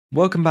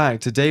Welcome back.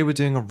 Today we're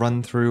doing a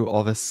run through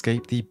of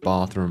Escape the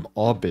Bathroom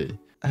Obby.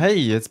 Hey,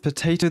 it's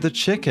Potato the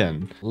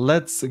Chicken.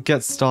 Let's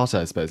get started,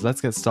 I suppose. Let's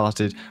get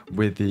started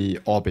with the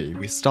obby.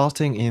 We're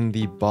starting in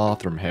the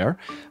bathroom here.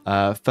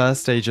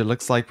 First stage, it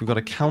looks like we've got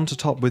a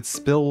countertop with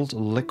spilled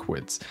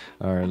liquids.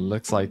 Or it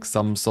looks like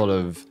some sort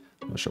of...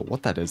 I'm not sure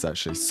what that is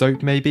actually.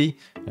 Soap maybe?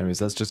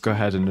 Anyways, let's just go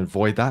ahead and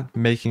avoid that.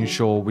 Making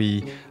sure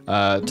we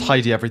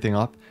tidy everything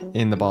up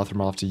in the bathroom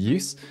after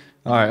use.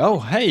 Alright, oh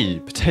hey,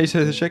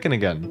 Potato the Chicken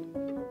again.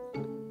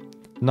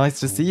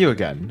 Nice to see you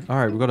again.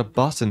 Alright, we've got a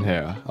button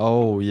here.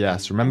 Oh,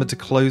 yes. Remember to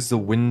close the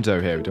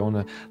window here. We don't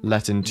want to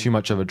let in too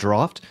much of a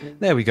draft.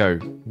 There we go.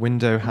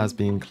 Window has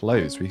been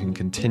closed. We can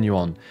continue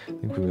on. I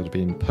think we would have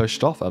been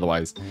pushed off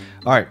otherwise.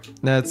 Alright,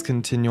 let's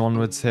continue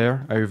onwards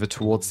here. Over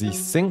towards the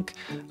sink.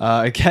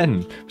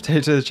 Again,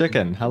 Potato the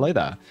Chicken. Hello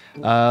there.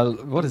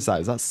 What is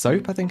that? Is that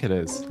soap? I think it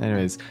is.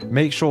 Anyways,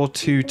 make sure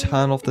to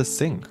turn off the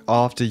sink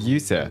after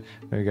use here.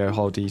 There we go.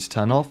 Hold E to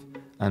turn off.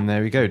 And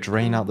there we go,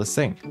 drain out the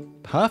sink.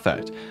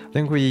 Perfect. I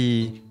think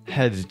we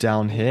head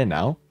down here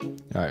now.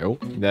 Alright, oh,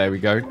 there we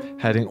go.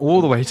 Heading all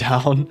the way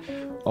down.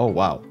 Oh,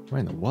 wow. Where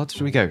in the world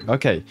did we go?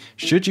 Okay,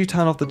 should you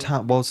turn off the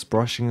tap whilst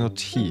brushing your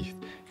teeth?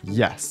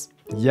 Yes.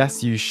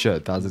 Yes, you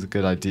should. That is a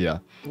good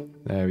idea.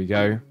 There we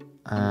go.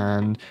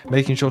 And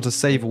making sure to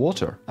save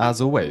water,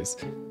 as always.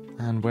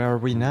 And where are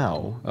we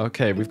now?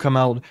 Okay, we've come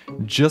out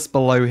just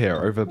below here,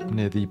 over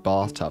near the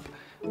bathtub.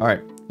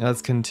 Alright,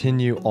 let's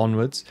continue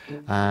onwards.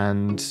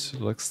 And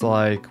looks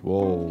like,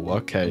 whoa,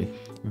 okay.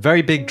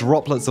 Very big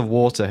droplets of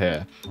water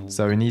here.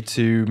 So we need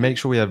to make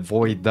sure we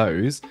avoid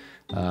those.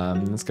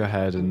 Let's go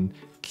ahead and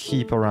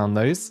keep around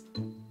those.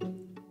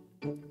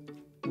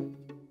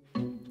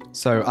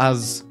 So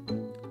as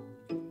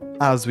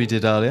we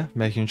did earlier,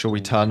 making sure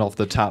we turn off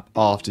the tap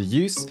after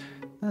use.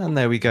 And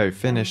there we go,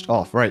 finished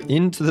off. Right,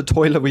 into the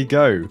toilet we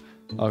go.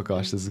 Oh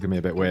gosh, this is gonna be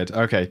a bit weird.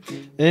 Okay,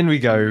 in we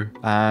go,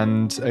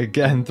 and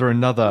again through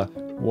another...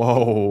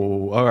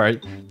 Whoa,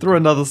 alright. Through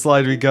another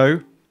slide we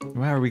go.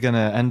 Where are we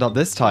gonna end up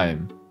this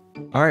time?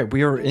 Alright,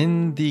 we are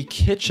in the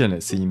kitchen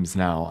it seems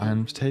now,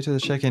 and Potato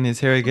the Chicken is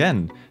here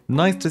again.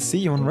 Nice to see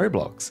you on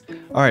Roblox.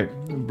 Alright,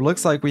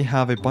 looks like we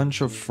have a bunch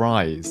of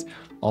fries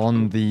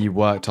on the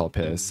worktop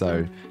here,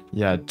 so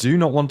yeah, do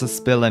not want to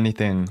spill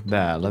anything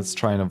there. Let's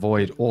try and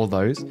avoid all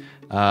those.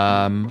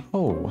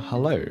 Oh,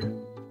 hello.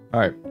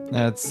 Alright,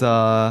 let's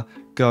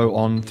go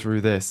on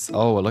through this.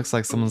 Oh, it looks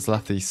like someone's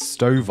left the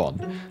stove on.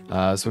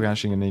 So we're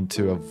actually going to need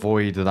to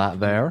avoid that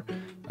there.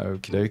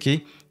 Okie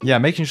dokie. Yeah,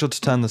 making sure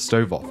to turn the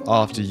stove off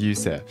after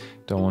use here.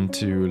 Don't want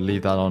to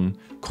leave that on,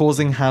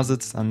 causing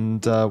hazards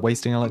and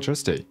wasting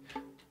electricity.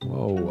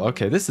 Whoa,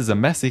 okay, this is a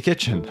messy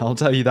kitchen, I'll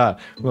tell you that.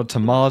 We've got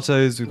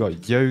tomatoes, we've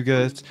got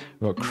yogurt,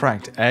 we've got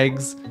cracked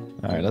eggs.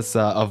 Alright, let's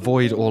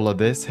avoid all of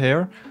this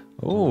here.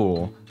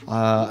 Oh,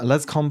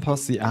 let's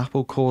compost the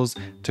apple cores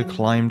to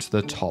climb to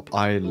the top.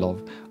 I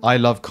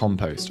love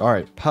compost.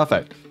 Alright,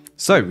 perfect.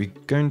 So we're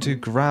going to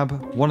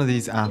grab one of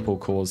these apple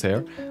cores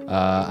here,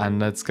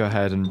 and let's go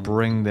ahead and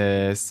bring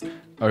this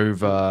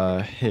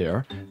over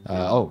here.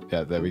 Oh,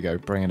 yeah, there we go.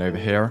 Bring it over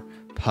here.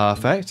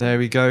 Perfect. There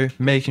we go.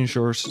 Making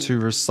sure to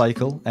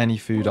recycle any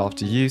food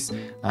after use.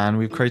 And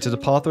we've created a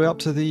pathway up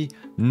to the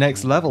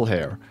next level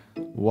here.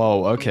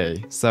 Whoa,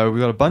 okay. So we've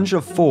got a bunch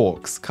of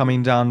forks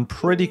coming down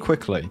pretty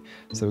quickly.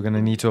 So we're going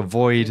to need to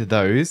avoid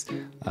those.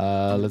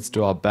 Let's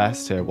do our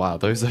best here. Wow,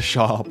 those are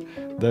sharp.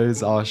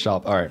 Those are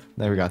sharp. All right,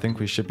 there we go. I think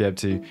we should be able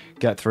to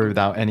get through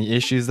without any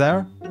issues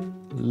there.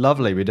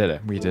 Lovely, we did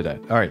it. We did it.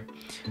 All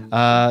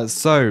right.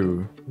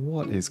 So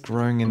what is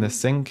growing in the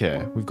sink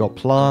here? We've got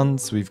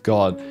plants. We've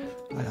got...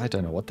 I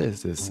don't know what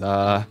this is.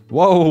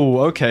 Whoa,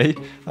 okay.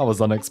 That was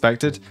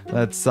unexpected.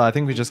 Let's, I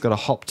think we just got to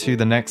hop to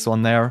the next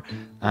one there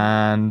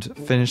and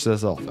finish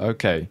this off.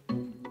 Okay.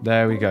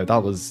 There we go.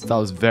 That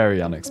was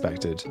very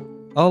unexpected.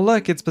 Oh,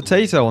 look, it's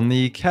Potato on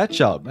the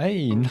ketchup.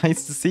 Hey,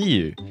 nice to see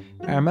you.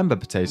 I remember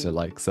Potato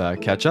likes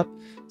ketchup.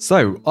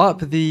 So,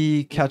 up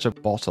the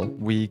ketchup bottle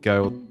we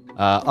go.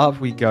 Up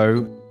we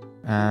go.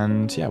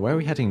 And yeah, where are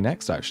we heading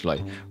next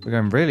actually? We're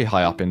going really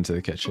high up into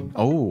the kitchen.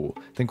 Oh,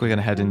 I think we're going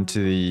to head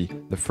into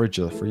the fridge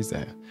or the freezer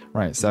here.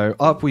 Right, so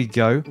up we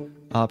go,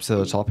 up to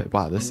the top.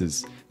 Wow, this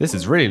is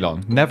really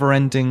long.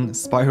 Never-ending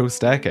spiral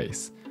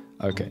staircase.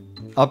 Okay,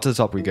 up to the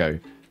top we go.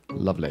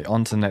 Lovely.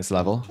 On to the next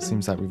level.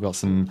 Seems like we've got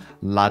some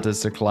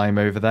ladders to climb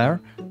over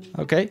there.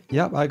 Okay,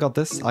 yep, I got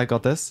this. I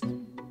got this.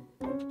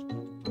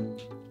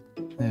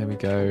 There we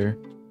go.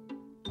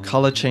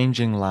 Color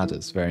changing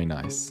ladders, very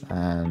nice.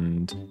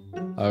 And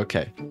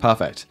okay,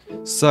 perfect.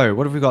 So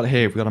what have we got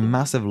here? We've got a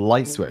massive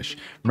light switch.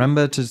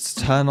 Remember to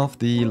turn off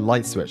the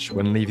light switch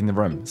when leaving the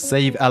room.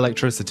 Save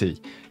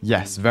electricity.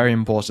 Yes, very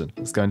important.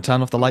 Let's go and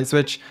turn off the light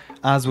switch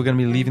as we're going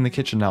to be leaving the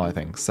kitchen now, I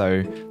think.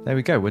 So there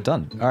we go, we're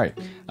done. All right,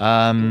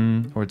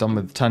 we're done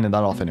with turning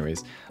that off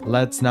anyways.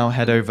 Let's now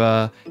head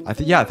over. I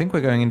think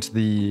we're going into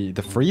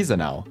the freezer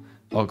now.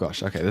 Oh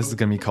gosh, okay, this is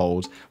gonna be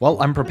cold.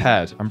 Well, I'm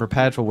prepared. I'm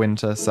prepared for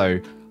winter, so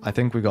I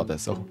think we got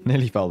this. Oh,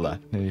 nearly fell there.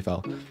 Nearly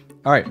fell.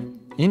 All right,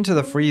 into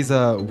the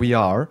freezer we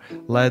are.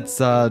 Let's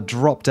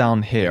drop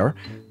down here.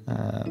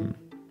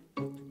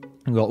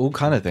 We've got all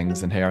kind of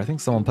things in here. I think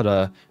someone put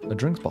a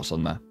drinks bottle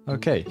in there.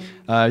 Okay.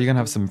 You're going to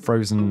have some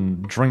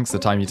frozen drinks the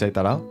time you take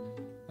that out.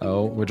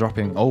 Oh, we're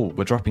dropping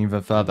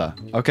even further.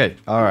 Okay,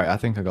 all right, I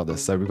think I got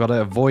this. So we've got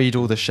to avoid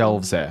all the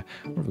shelves here.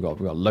 What have we got?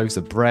 We've got loaves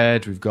of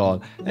bread. We've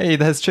got, hey,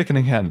 there's chicken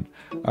again.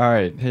 All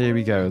right, here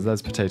we go.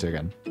 There's potato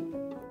again.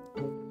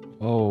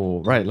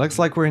 Oh, right, looks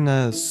like we're in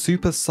a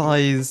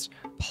super-sized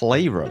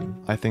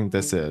playroom, I think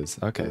this is.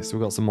 Okay, so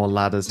we've got some more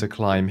ladders to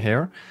climb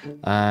here.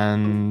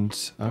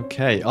 And,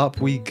 okay, up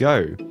we go.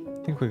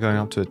 I think we're going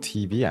up to a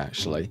TV,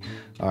 actually.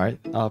 All right,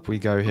 up we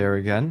go here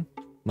again.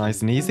 Nice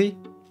and easy.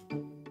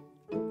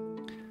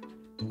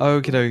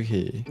 Okie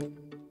dokie.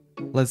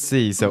 Let's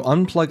see. So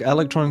unplug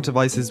electronic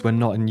devices when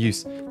not in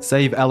use.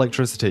 Save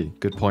electricity.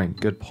 Good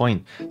point. Good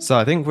point. So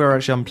I think we're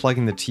actually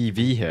unplugging the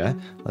TV here.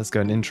 Let's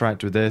go and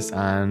interact with this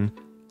and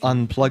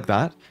unplug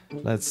that.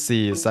 Let's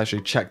see. Let's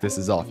actually check this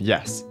is off.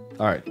 Yes.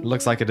 All right.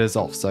 Looks like it is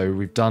off. So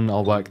we've done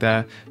our work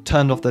there.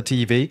 Turned off the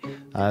TV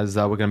as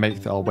we're going to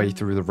make our way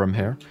through the room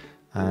here.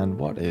 And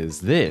what is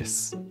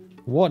this?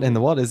 What in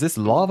the what? Is this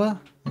lava?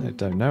 I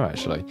don't know,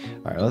 actually.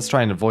 All right, let's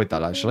try and avoid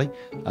that, actually.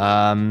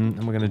 And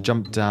we're going to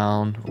jump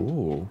down.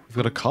 Ooh, we've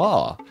got a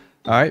car.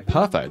 All right,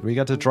 perfect. We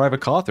get to drive a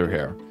car through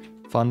here.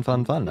 Fun,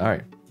 fun, fun. All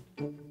right.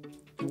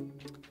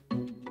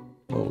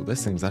 Oh,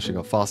 this thing's actually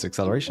got fast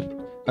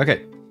acceleration.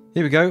 Okay,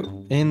 here we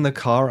go. In the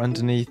car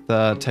underneath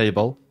the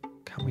table.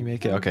 Can we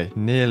make it? Okay,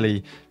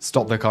 nearly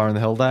stopped the car in the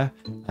hill there.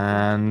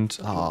 And,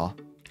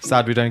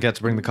 sad we don't get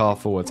to bring the car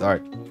forwards. All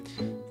right.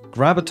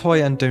 Grab a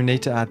toy and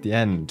donate it at the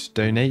end.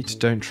 Donate,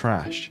 don't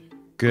trash.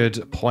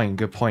 Good point,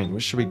 good point.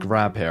 What should we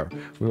grab here?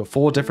 We've got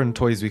 4 different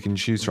toys we can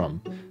choose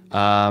from.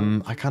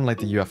 I kind of like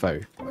the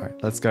UFO. All right,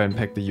 let's go and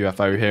pick the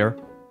UFO here.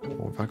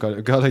 Oh, I've got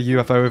a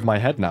UFO with my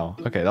head now.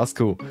 Okay, that's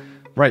cool.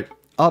 Right,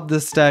 up the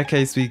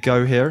staircase we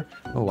go here.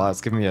 Oh, wow,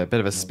 it's giving me a bit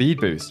of a speed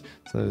boost.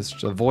 So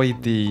let's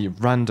avoid the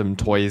random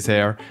toys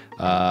here.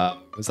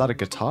 Was that a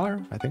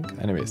guitar? I think.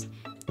 Anyways,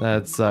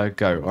 let's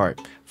go. All right,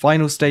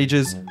 final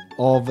stages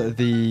of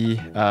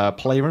the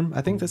playroom.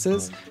 I think this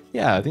is.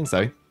 Yeah, I think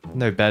so.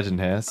 No bed in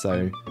here,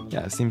 so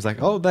yeah, it seems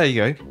like... Oh, there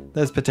you go.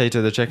 There's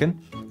Potato the chicken.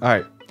 All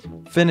right,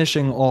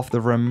 finishing off the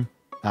room.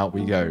 Out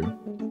we go.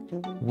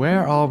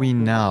 Where are we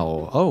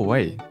now? Oh,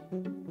 wait.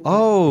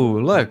 Oh,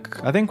 look.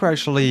 I think we're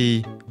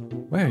actually...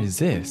 Where is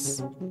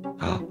this?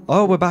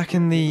 Oh, we're back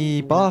in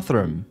the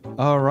bathroom.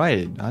 All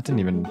right. I didn't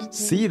even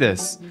see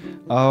this.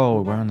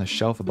 Oh, we're on the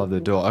shelf above the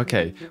door.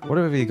 Okay, what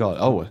have we got?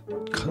 Oh,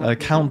 a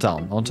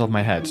countdown on top of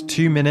my head.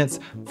 2 minutes,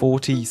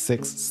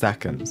 46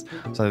 seconds.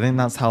 So I think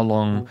that's how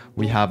long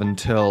we have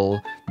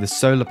until the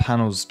solar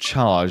panel's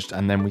charged,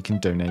 and then we can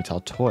donate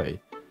our toy.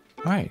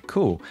 All right,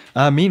 cool.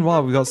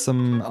 Meanwhile, we've got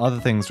some other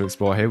things to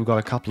explore here. We've got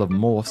a couple of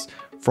morphs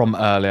from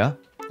earlier.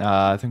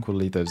 I think we'll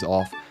leave those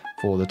off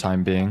for the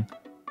time being.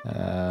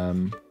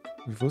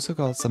 We've also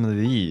got some of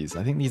these.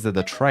 I think these are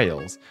the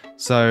trails.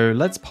 So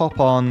let's pop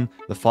on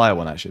the fire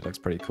one, actually. It looks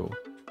pretty cool.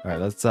 All right,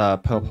 let's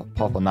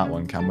pop on that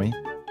one, can we?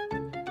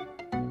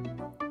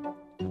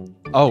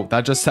 Oh,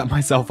 that just set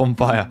myself on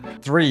fire.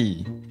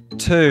 3,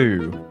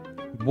 2,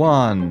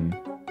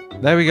 1.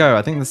 There we go.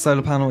 I think the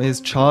solar panel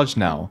is charged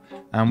now.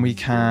 And we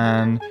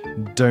can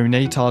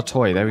donate our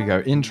toy. There we go.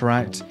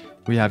 Interact.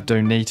 We have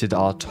donated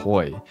our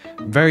toy.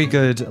 Very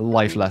good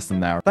life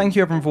lesson there. Thank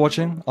you everyone for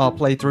watching our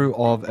playthrough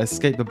of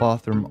Escape the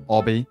Bathroom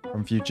Obby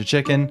from Future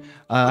Chicken.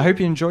 I hope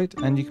you enjoyed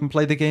and you can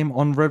play the game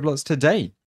on Roblox today.